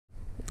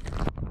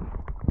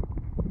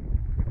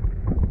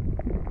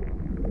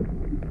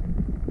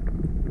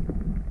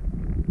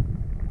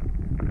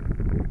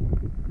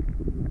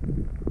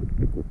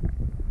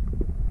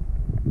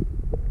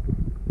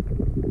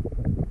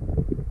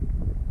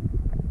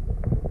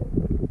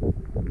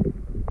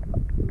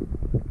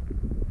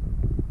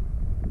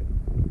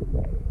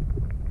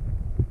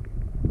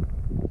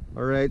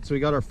Alright, so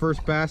we got our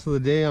first bass of the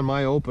day on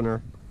my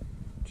opener,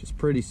 which is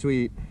pretty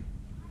sweet.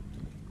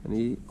 And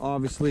he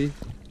obviously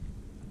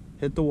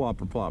hit the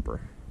whopper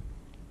plopper.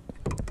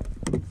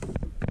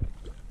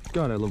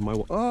 God, I love my...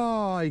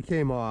 Oh, he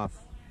came off.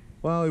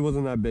 Well, he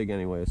wasn't that big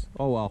anyways.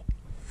 Oh well.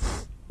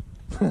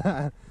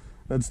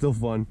 That's still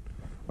fun.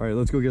 Alright,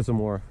 let's go get some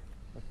more.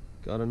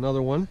 Got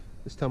another one,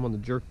 this time on the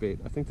jerkbait.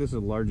 I think this is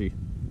a largie.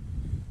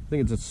 I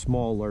think it's a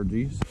small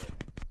largie.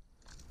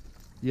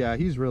 Yeah,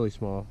 he's really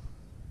small.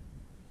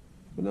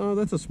 But no,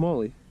 that's a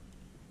smallie.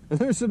 And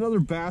there's another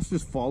bass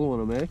just following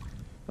him, eh?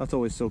 That's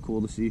always so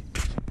cool to see.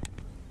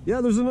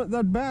 Yeah, there's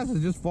that bass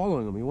is just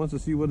following him. He wants to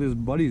see what his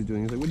buddy's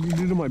doing. He's like, what did you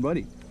do to my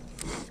buddy?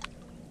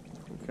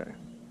 Okay.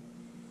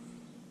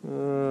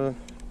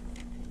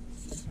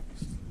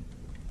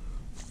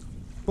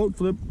 Boat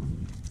flip.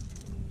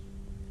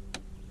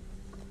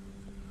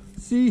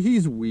 See,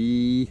 he's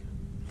wee.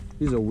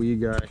 He's a wee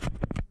guy.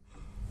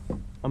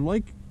 I'm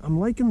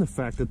liking the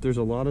fact that there's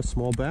a lot of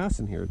small bass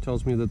in here. It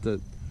tells me that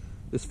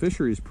this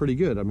fishery is pretty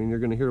good. I mean, you're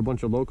going to hear a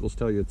bunch of locals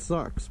tell you it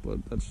sucks, but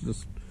that's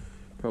just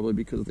probably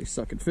because they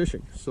suck at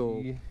fishing.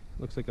 So,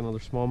 looks like another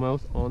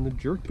smallmouth on the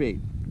jerkbait.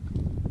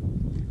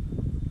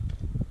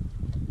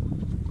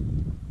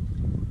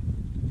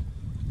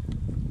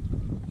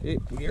 Okay,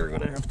 we are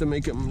going to have to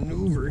make a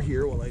maneuver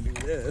here while I do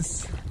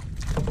this.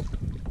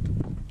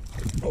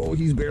 Oh,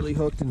 he's barely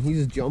hooked and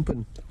he's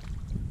jumping.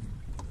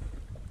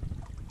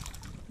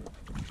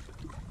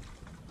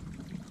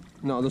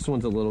 No, this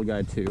one's a little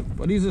guy too,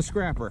 but he's a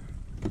scrapper.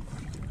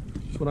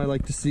 That's what I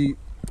like to see.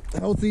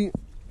 Healthy,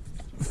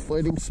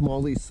 fighting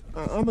smallies.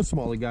 I'm a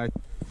smallie guy.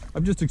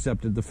 I've just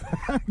accepted the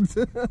fact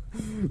that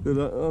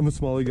I'm a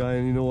smallie guy,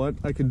 and you know what?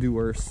 I can do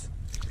worse.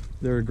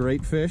 They're a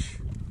great fish.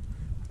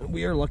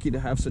 We are lucky to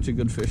have such a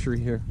good fishery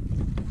here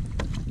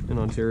in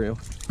Ontario.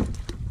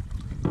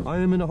 I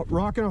am in a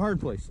rock and a hard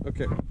place.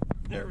 Okay,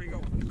 there we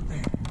go.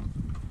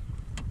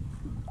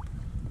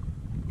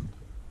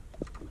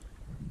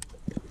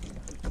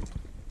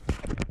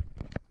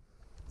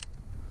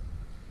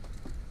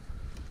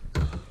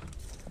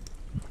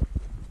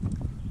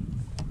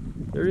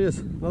 There he is,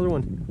 another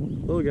one,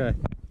 little guy.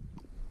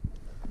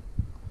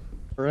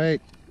 All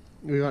right,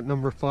 we got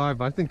number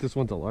 5. I think this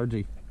one's a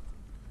largie.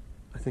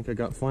 I think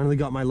I finally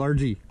got my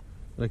largie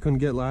that I couldn't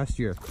get last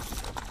year.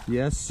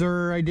 Yes,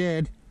 sir, I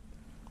did.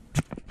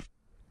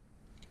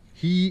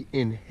 He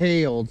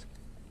inhaled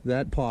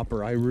that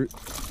popper.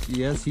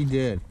 Yes, he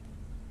did.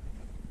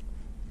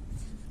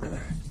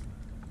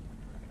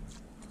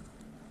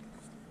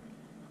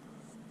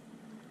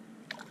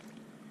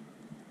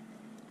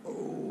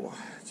 Oh,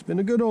 it's been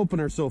a good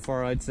opener so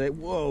far, I'd say.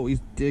 Whoa, he's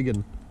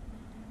digging.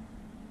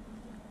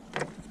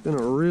 It's been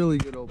a really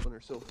good opener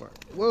so far.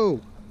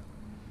 Whoa.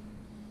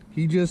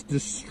 He just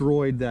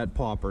destroyed that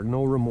popper,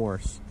 no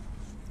remorse.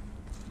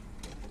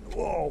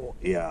 Whoa,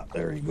 yeah,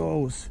 there he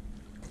goes.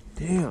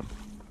 Damn.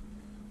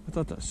 I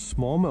thought the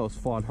smallmouth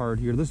fought hard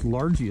here. This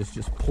largie is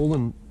just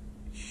pulling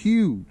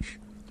huge.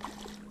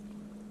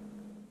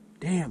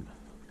 Damn.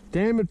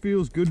 Damn, it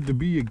feels good to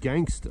be a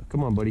gangster.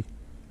 Come on, buddy.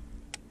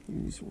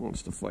 He just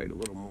wants to fight a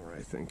little more,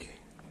 I think.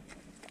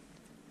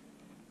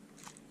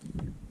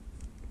 Come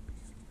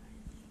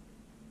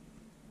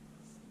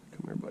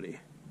here, buddy.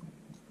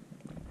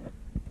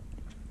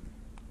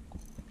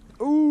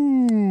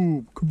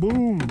 Ooh,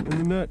 kaboom,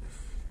 in the net.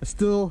 I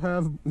still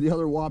have the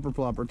other whopper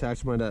plopper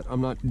attached to my net.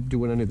 I'm not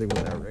doing anything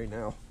with that right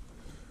now.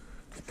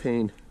 It's a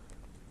pain.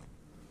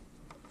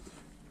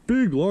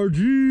 Big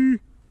largie.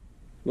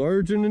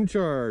 Large and in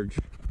charge.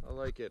 I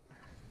like it.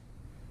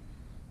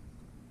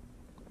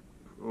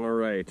 All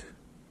right.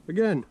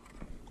 Again,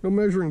 no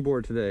measuring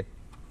board today.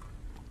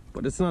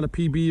 But it's not a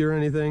PB or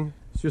anything.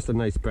 It's just a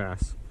nice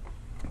bass.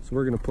 So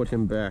we're going to put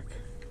him back.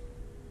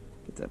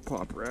 Get that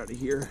popper out of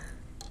here.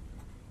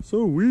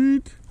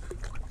 Sweet.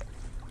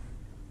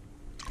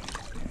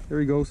 There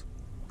he goes.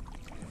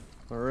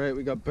 All right,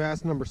 we got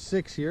bass number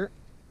 6 here.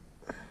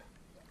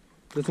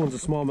 This one's a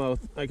smallmouth.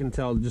 I can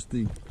tell just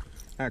the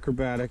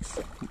acrobatics.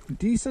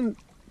 Decent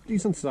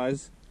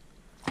size.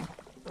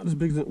 Not as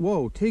big as it.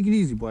 Whoa, take it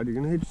easy, bud. You're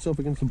gonna hit yourself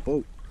against the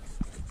boat.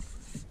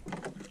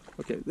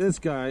 Okay, this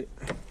guy.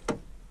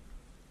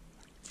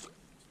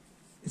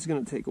 It's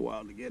gonna take a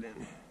while to get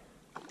in.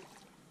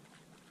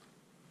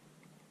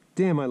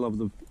 Damn, I love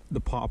the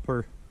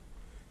popper.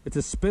 It's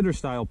a spitter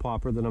style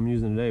popper that I'm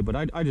using today, but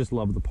I just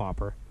love the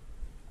popper.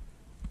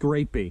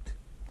 Great bait.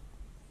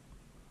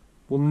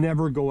 Will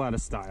never go out of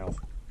style.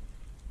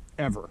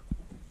 Ever.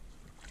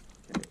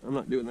 Okay, I'm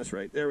not doing this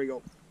right. There we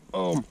go.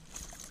 Boom.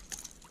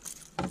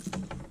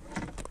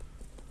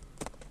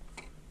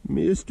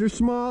 Mr.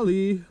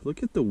 Smalley.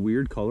 Look at the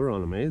weird color on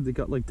them, eh? They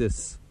got like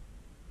this,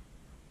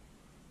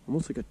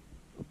 almost like a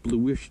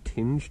bluish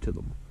tinge to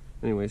them.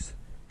 Anyways.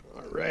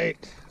 All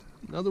right.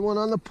 Another one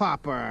on the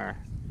popper.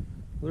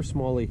 Another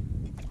smallie.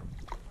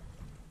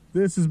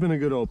 This has been a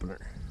good opener.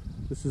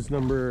 This is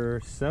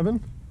number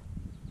 7.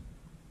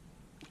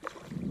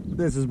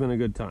 This has been a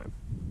good time.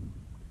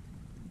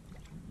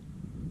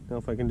 Now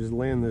if I can just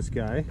land this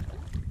guy.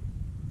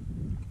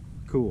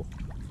 Cool.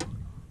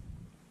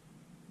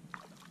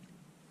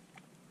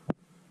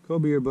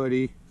 Come here,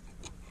 buddy.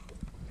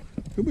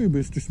 Come here,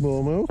 Mr.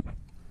 Smallmouth.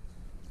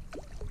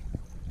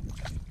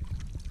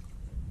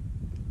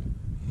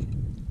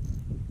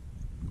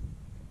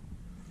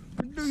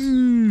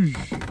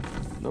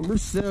 Number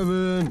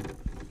 7.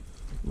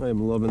 I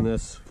am loving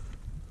this.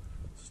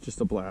 It's just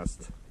a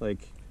blast. Like,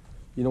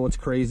 you know what's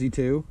crazy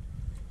too?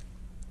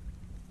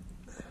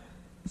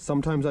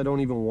 Sometimes I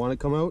don't even want to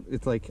come out.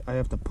 It's like I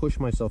have to push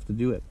myself to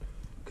do it.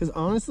 Because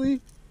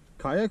honestly,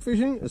 kayak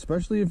fishing,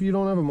 especially if you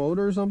don't have a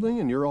motor or something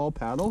and you're all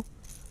paddle,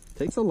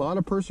 takes a lot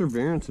of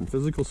perseverance and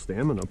physical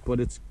stamina, but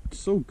it's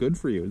so good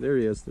for you. There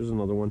he is. There's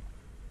another one.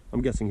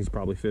 I'm guessing he's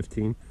probably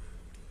 15.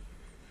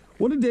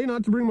 What a day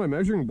not to bring my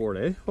measuring board,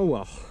 eh? Oh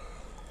well.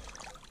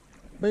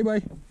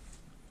 Bye-bye.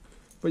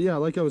 But yeah,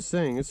 like I was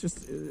saying,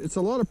 it's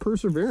a lot of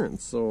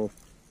perseverance. So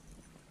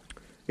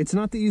it's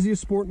not the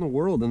easiest sport in the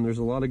world, and there's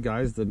a lot of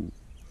guys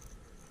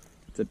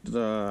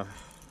that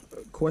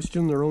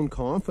question their own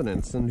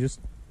confidence and just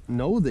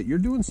know that you're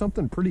doing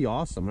something pretty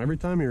awesome every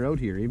time you're out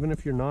here, even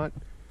if you're not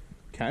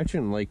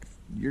catching. Like,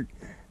 you're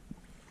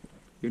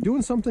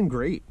doing something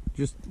great.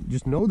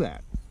 Just know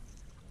that.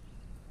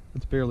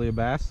 It's barely a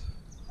bass.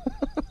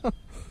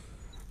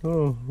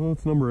 Oh, well,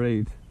 it's number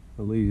 8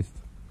 at least.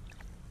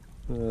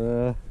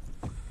 All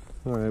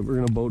right, we're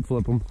gonna boat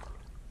flip them.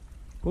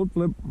 Boat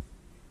flip.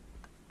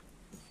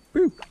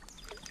 Woo!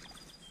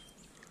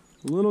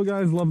 Little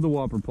guys love the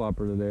whopper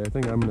plopper today. I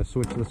think I'm gonna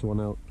switch this one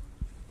out.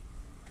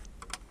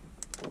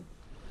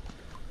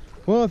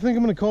 Well, I think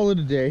I'm gonna call it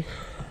a day.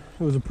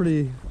 It was a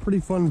pretty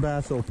fun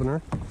bass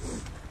opener.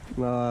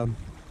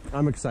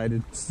 I'm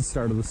excited. It's the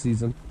start of the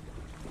season.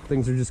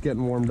 Things are just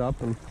getting warmed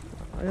up, and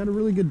I had a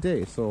really good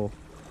day, so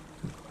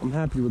I'm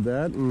happy with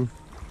that, and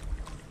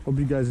hope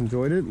you guys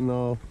enjoyed it, and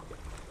I'll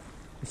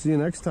see you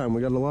next time.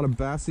 We got a lot of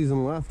bass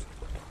season left.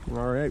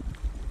 All right.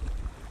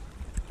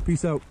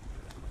 Peace out.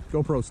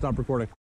 GoPro, stop recording.